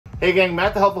Hey gang,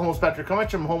 Matt the Helpful Home Inspector coming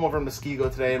at you from home over in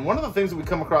Muskego today, and one of the things that we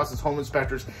come across as home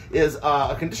inspectors is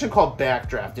a condition called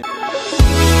backdrafting.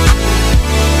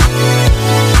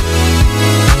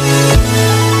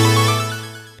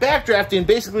 Backdrafting,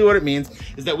 basically what it means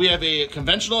is that we have a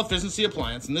conventional efficiency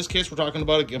appliance. In this case, we're talking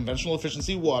about a conventional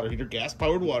efficiency water heater,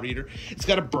 gas-powered water heater. It's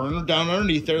got a burner down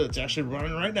underneath there that's actually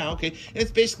running right now, okay? And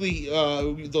it's basically,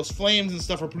 those flames and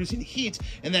stuff are producing heat,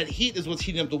 and that heat is what's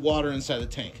heating up the water inside the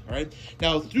tank, all right?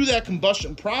 Now, through that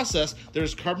combustion process,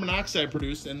 there's carbon monoxide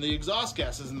produced and the exhaust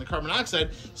gases, and the carbon monoxide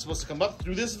is supposed to come up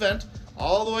through this vent,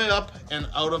 all the way up and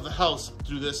out of the house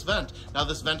through this vent. Now,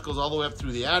 this vent goes all the way up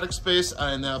through the attic space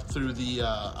and up through the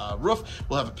roof.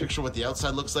 We'll have a picture of what the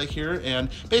outside looks like here. And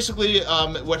basically,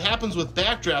 what happens with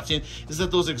backdrafting is that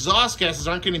those exhaust gases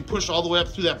aren't getting pushed all the way up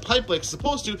through that pipe like it's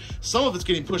supposed to. Some of it's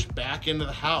getting pushed back into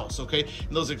the house, okay?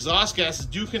 And those exhaust gases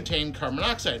do contain carbon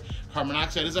monoxide. Carbon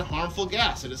monoxide is a harmful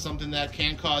gas. It is something that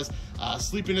can cause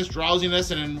sleepiness,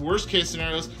 drowsiness, and in worst case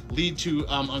scenarios, lead to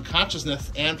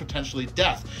unconsciousness and potentially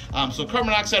death. So carbon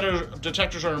monoxide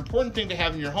detectors are an important thing to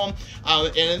have in your home.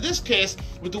 And in this case,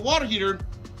 with the water heater,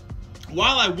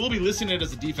 while I will be listing it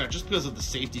as a defect just because of the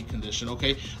safety condition,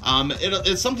 okay,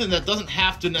 it's something that doesn't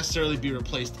have to necessarily be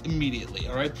replaced immediately,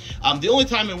 all right? The only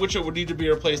time in which it would need to be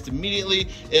replaced immediately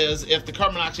is if the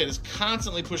carbon monoxide is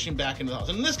constantly pushing back into the house.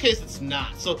 And in this case, it's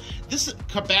not. So this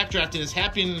backdrafting is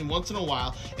happening once in a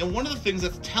while, and one of the things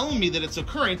that's telling me that it's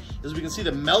occurring is we can see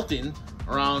the melting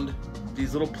around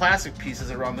these little plastic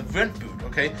pieces around the vent boot,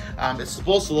 okay? It's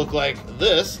supposed to look like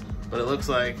this, but it looks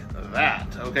like that,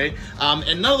 okay?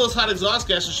 And none of those hot exhaust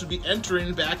gases should be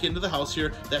entering back into the house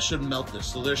here. That should melt this.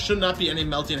 So there should not be any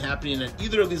melting happening at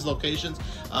either of these locations.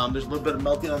 There's a little bit of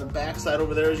melting on the back side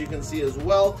over there, as you can see as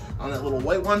well, on that little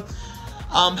white one.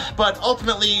 But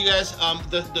ultimately, you guys,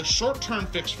 the short-term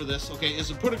fix for this, okay, is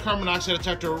to put a carbon monoxide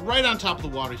detector right on top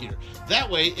of the water heater. That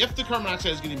way, if the carbon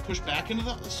monoxide is getting pushed back into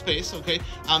the space, okay,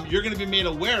 you're going to be made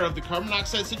aware of the carbon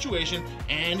monoxide situation,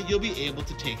 and you'll be able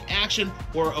to take action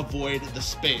or avoid the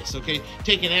space, okay?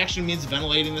 Taking action means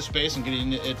ventilating the space and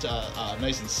getting it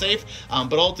nice and safe,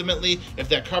 but ultimately, if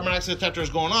that carbon monoxide detector is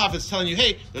going off, it's telling you,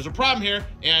 hey, there's a problem here,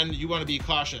 and you want to be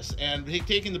cautious. And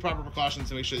taking the proper precautions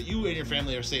to make sure that you and your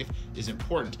family are safe is important.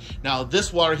 Now,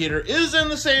 this water heater is in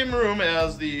the same room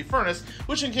as the furnace,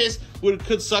 which in case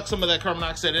could suck some of that carbon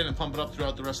monoxide in and pump it up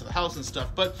throughout the rest of the house and stuff.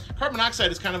 But carbon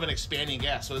monoxide is kind of an expanding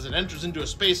gas. So as it enters into a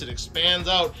space, it expands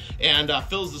out and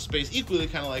fills the space equally,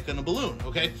 kind of like in a balloon,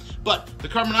 okay? But the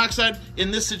carbon monoxide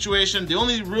in this situation, the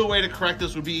only real way to correct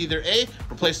this would be either A,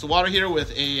 replace the water heater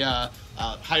with a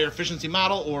higher efficiency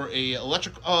model, or a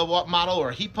electric model, or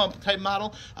a heat pump type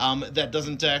model that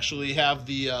doesn't actually have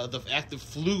the active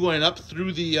flue going up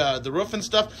through the roof and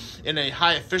stuff. In a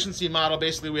high efficiency model,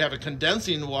 basically we have a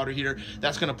condensing water heater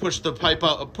that's going to push the pipe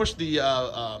out, push the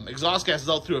exhaust gases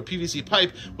out through a PVC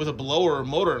pipe with a blower or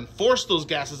motor and force those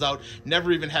gases out,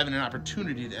 never even having an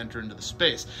opportunity to enter into the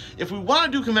space. If we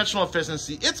want to do conventional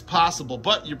efficiency, it's possible,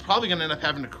 but you're probably going to end up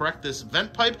having to correct this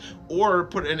vent pipe or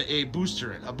put in a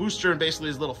booster in. A booster basically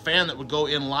is a little fan that would go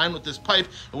in line with this pipe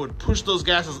and would push those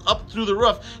gases up through the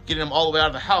roof, getting them all the way out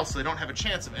of the house so they don't have a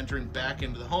chance of entering back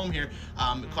into the home here,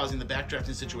 causing the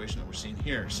backdrafting situation that we're seeing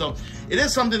here. So it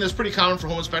is something that's pretty common for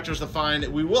home inspectors to find.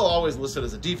 We will always list it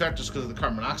as a defect just because of the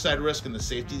carbon monoxide risk and the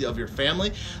safety of your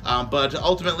family, but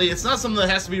ultimately it's not something that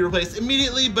has to be replaced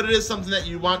immediately, but it is something that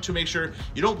you want to make sure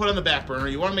you don't put on the back burner.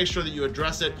 You want to make sure that you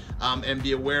address it and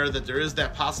be aware that there is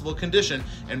that possible condition,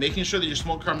 and making sure that your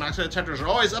smoke carbon monoxide detectors are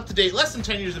always up to date, less than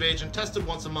 10 years of age, and tested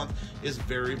once a month is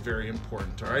very, very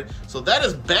important, all right? So that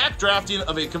is backdrafting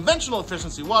of a conventional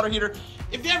efficiency water heater.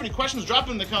 If you have any questions, drop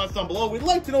them in the comments down below. We'd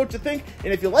like to know what you think,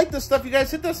 and if you like this stuff, you guys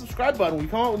hit that subscribe button. We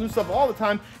come out with new stuff all the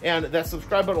time, and that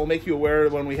subscribe button will make you aware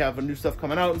when we have new stuff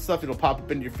coming out and stuff. It'll pop up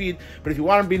into your feed, but if you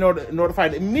want to be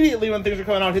notified immediately when things are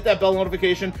coming out, hit that bell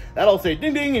notification. That'll say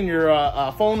ding ding in your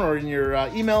phone or in your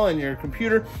email and your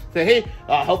computer. Say, hey,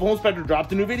 Helpful Home Inspector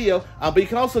dropped a new video, but you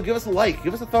can also give us a like,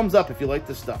 give us a thumbs up if you like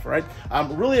this stuff, all right?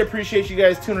 Really appreciate you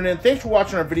guys tuning in. Thanks for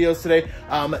watching our videos today.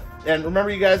 And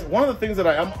remember, you guys, one of the things that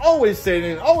I'm always saying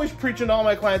and always preaching to all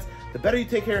my clients, the better you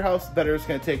take care of your house, the better it's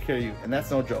going to take care of you. And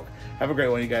that's no joke. Have a great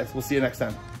one, you guys. We'll see you next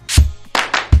time.